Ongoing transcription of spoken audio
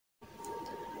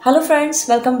Hello friends,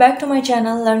 welcome back to my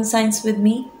channel Learn Science with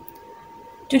me.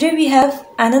 Today we have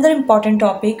another important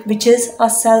topic, which is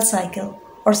a cell cycle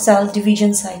or cell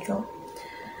division cycle.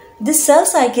 This cell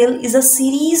cycle is a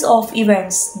series of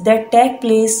events that take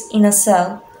place in a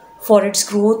cell for its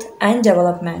growth and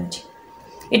development.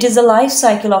 It is the life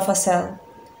cycle of a cell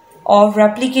or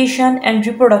replication and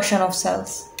reproduction of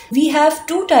cells. We have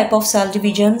two types of cell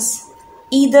divisions,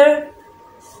 either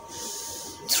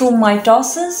through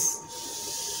mitosis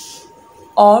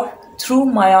or through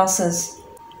meiosis.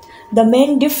 The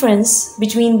main difference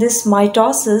between this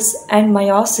mitosis and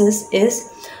meiosis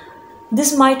is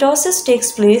this mitosis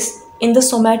takes place in the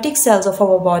somatic cells of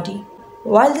our body,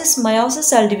 while this meiosis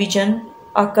cell division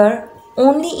occur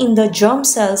only in the germ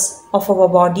cells of our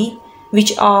body,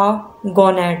 which are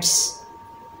gonads,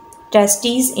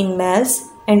 testes in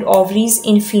males and ovaries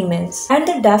in females. And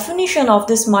the definition of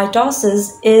this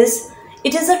mitosis is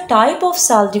it is a type of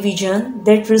cell division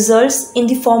that results in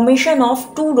the formation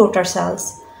of two daughter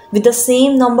cells with the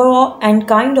same number and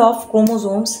kind of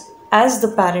chromosomes as the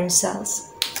parent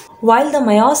cells. While the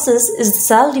meiosis is the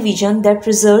cell division that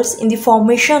results in the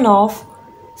formation of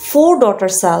four daughter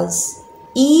cells,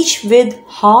 each with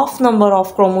half number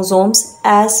of chromosomes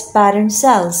as parent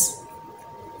cells.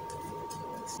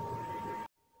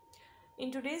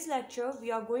 In today's lecture,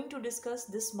 we are going to discuss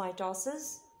this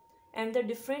mitosis and the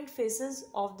different phases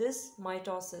of this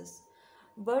mitosis.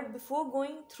 But before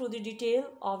going through the detail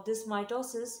of this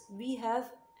mitosis, we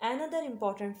have another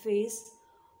important phase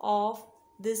of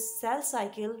this cell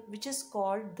cycle, which is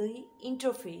called the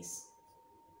interphase.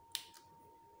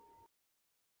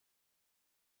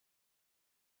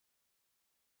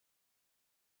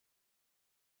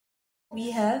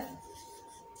 We have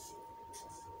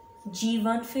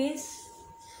G1 phase,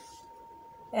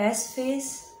 S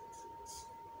phase,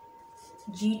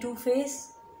 G2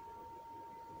 phase,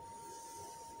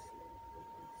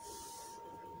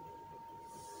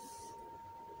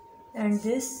 and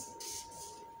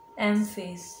this M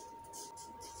phase.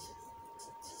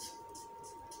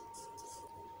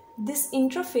 This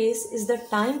interphase is the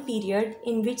time period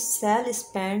in which cell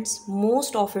spends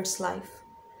most of its life.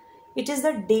 It is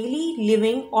the daily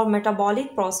living or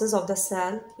metabolic process of the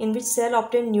cell in which cell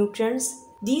obtain nutrients.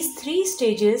 These three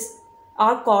stages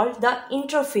are called the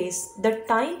interphase, the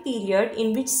time period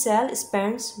in which cell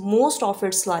spends most of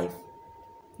its life.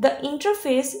 The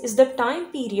interphase is the time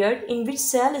period in which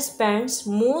cell spends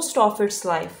most of its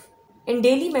life. And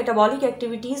daily metabolic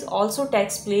activities also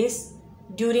takes place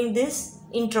during this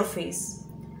interphase.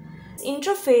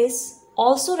 Interphase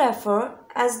also referred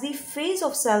as the phase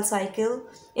of cell cycle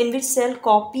in which cell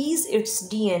copies its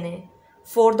DNA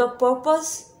for the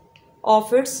purpose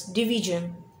of its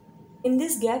division. In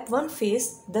this gap 1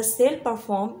 phase, the cell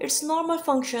performs its normal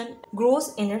function,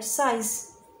 grows in its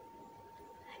size.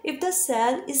 If the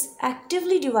cell is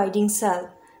actively dividing cell,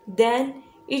 then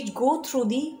it goes through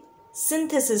the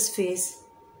synthesis phase.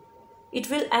 It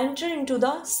will enter into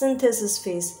the synthesis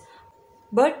phase.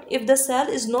 But if the cell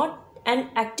is not an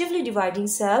actively dividing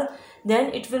cell,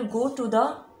 then it will go to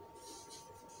the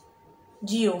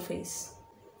GO phase.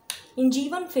 In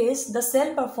G1 phase, the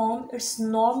cell performs its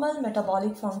normal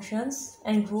metabolic functions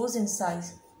and grows in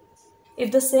size.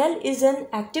 If the cell is an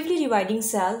actively dividing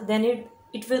cell, then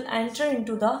it will enter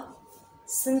into the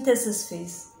synthesis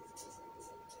phase.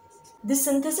 This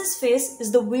synthesis phase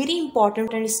is the very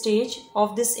important stage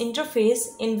of this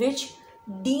interphase in which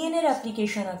DNA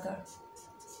replication occurs.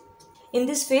 In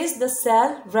this phase, the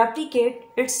cell replicates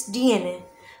its DNA.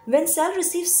 When cell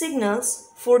receives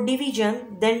signals for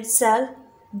division, then cell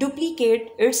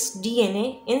duplicates its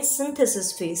DNA in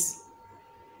synthesis phase.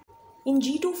 In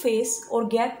G2 phase or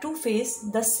gap 2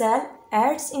 phase, the cell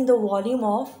adds in the volume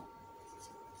of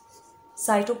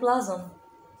cytoplasm.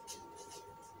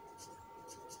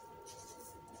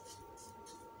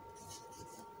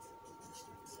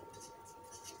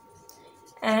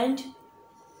 And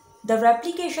the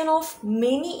replication of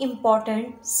many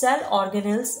important cell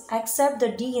organelles except the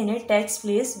DNA takes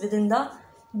place within the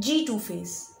G2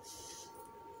 phase.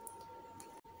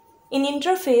 In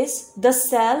interphase, the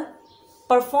cell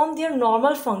perform their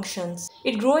normal functions.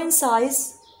 It grows in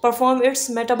size, perform its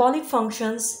metabolic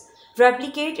functions,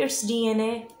 replicate its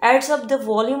DNA, adds up the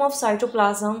volume of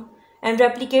cytoplasm, and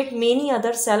replicate many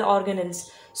other cell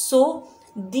organelles. So,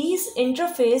 this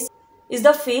interphase is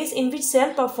the phase in which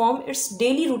cell perform its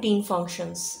daily routine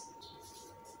functions.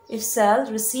 If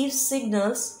cell receives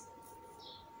signals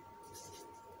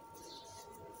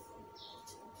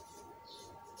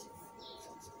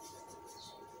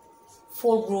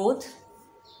for growth,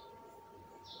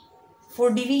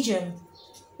 for division,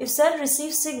 if cell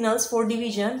receives signals for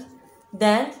division,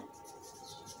 then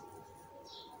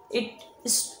it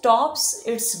stops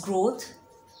its growth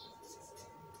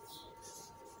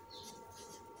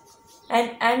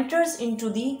and enters into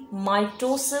the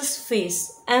mitosis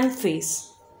phase, M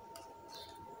phase.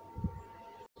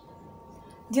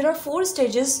 There are 4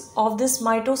 stages of this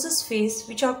mitosis phase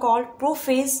which are called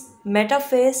prophase,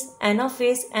 metaphase,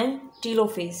 anaphase and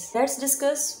telophase. Let's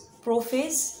discuss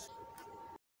prophase.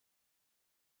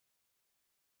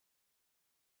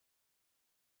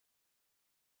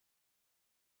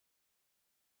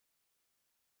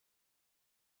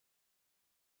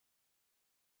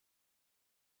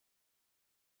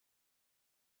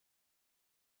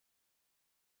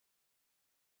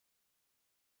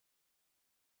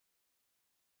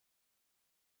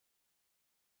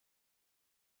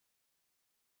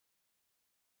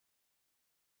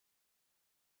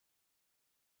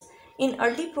 In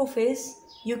early prophase,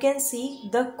 you can see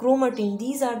the chromatin.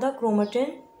 These are the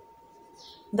chromatin.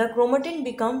 The chromatin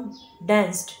become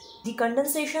dense. The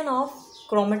condensation of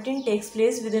chromatin takes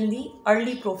place within the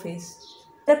early prophase.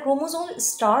 The chromosome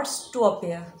starts to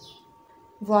appear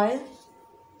while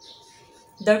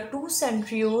the 2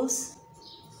 centrioles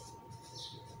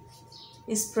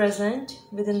is present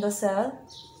within the cell.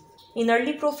 In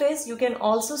early prophase, you can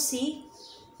also see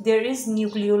there is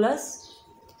nucleolus,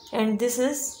 and this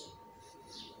is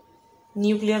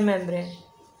nuclear membrane,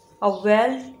 a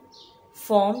well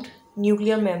formed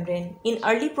nuclear membrane. In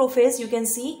early prophase, you can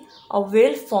see a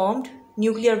well formed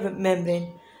nuclear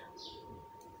membrane,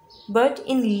 but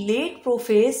in late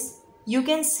prophase, you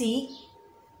can see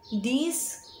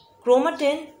these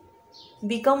chromatin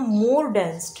become more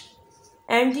dense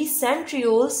and the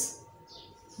centrioles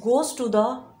goes to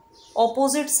the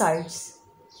opposite sides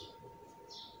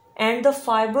and the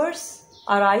fibers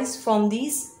arise from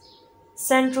these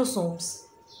centrosomes.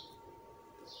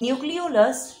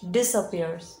 Nucleolus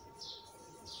disappears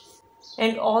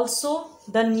and also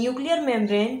the nuclear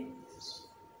membrane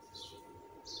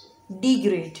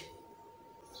degrade.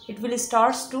 It will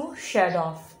start to shed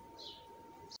off.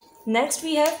 Next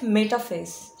we have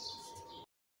metaphase.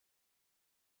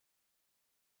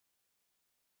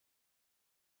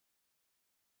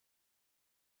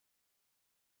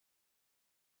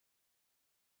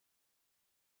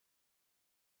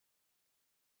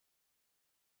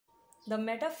 The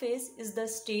metaphase is the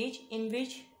stage in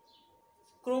which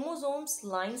chromosomes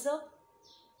lines up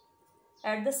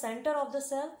at the center of the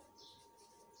cell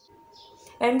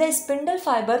and the spindle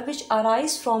fiber which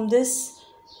arise from this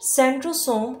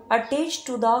centrosome attached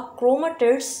to the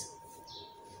chromatids.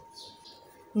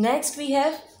 Next we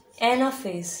have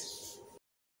anaphase.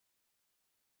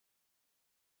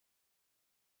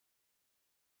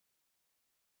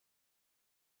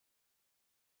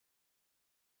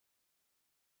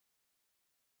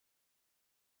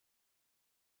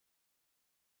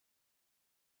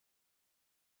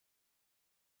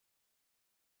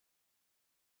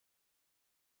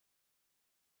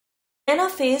 In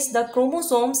anaphase, the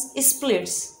chromosomes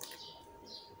splits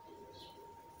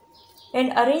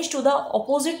and arrange to the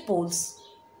opposite poles.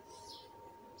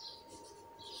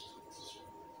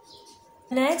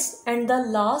 Next and the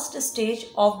last stage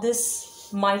of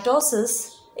this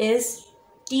mitosis is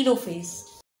telophase.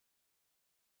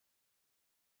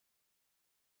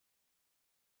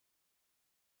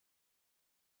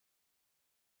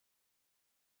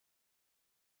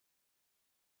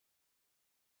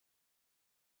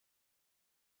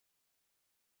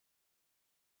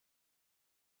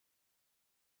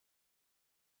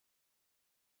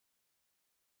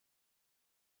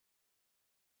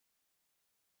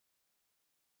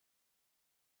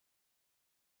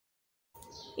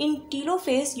 In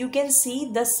telophase, you can see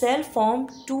the cell form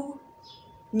 2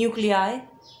 nuclei,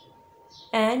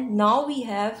 and now we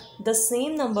have the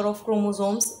same number of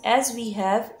chromosomes as we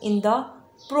have in the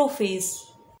prophase.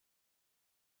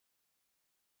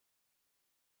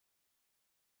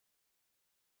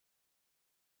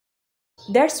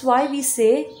 That's why we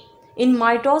say in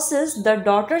mitosis the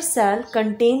daughter cell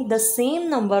contains the same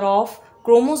number of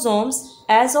chromosomes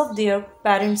as of their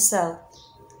parent cell.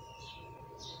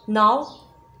 Now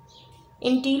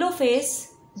in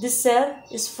telophase, this cell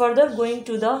is further going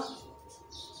to the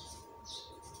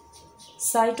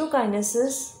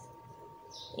cytokinesis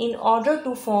in order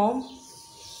to form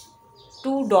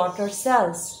 2 daughter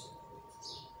cells.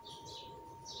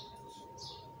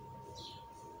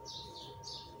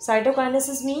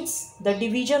 Cytokinesis means the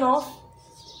division of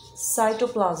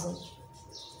cytoplasm.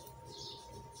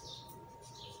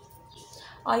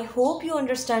 I hope you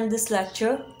understand this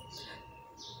lecture.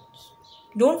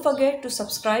 Don't forget to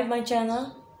subscribe my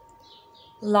channel,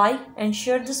 like and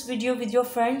share this video with your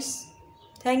friends.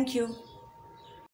 Thank you.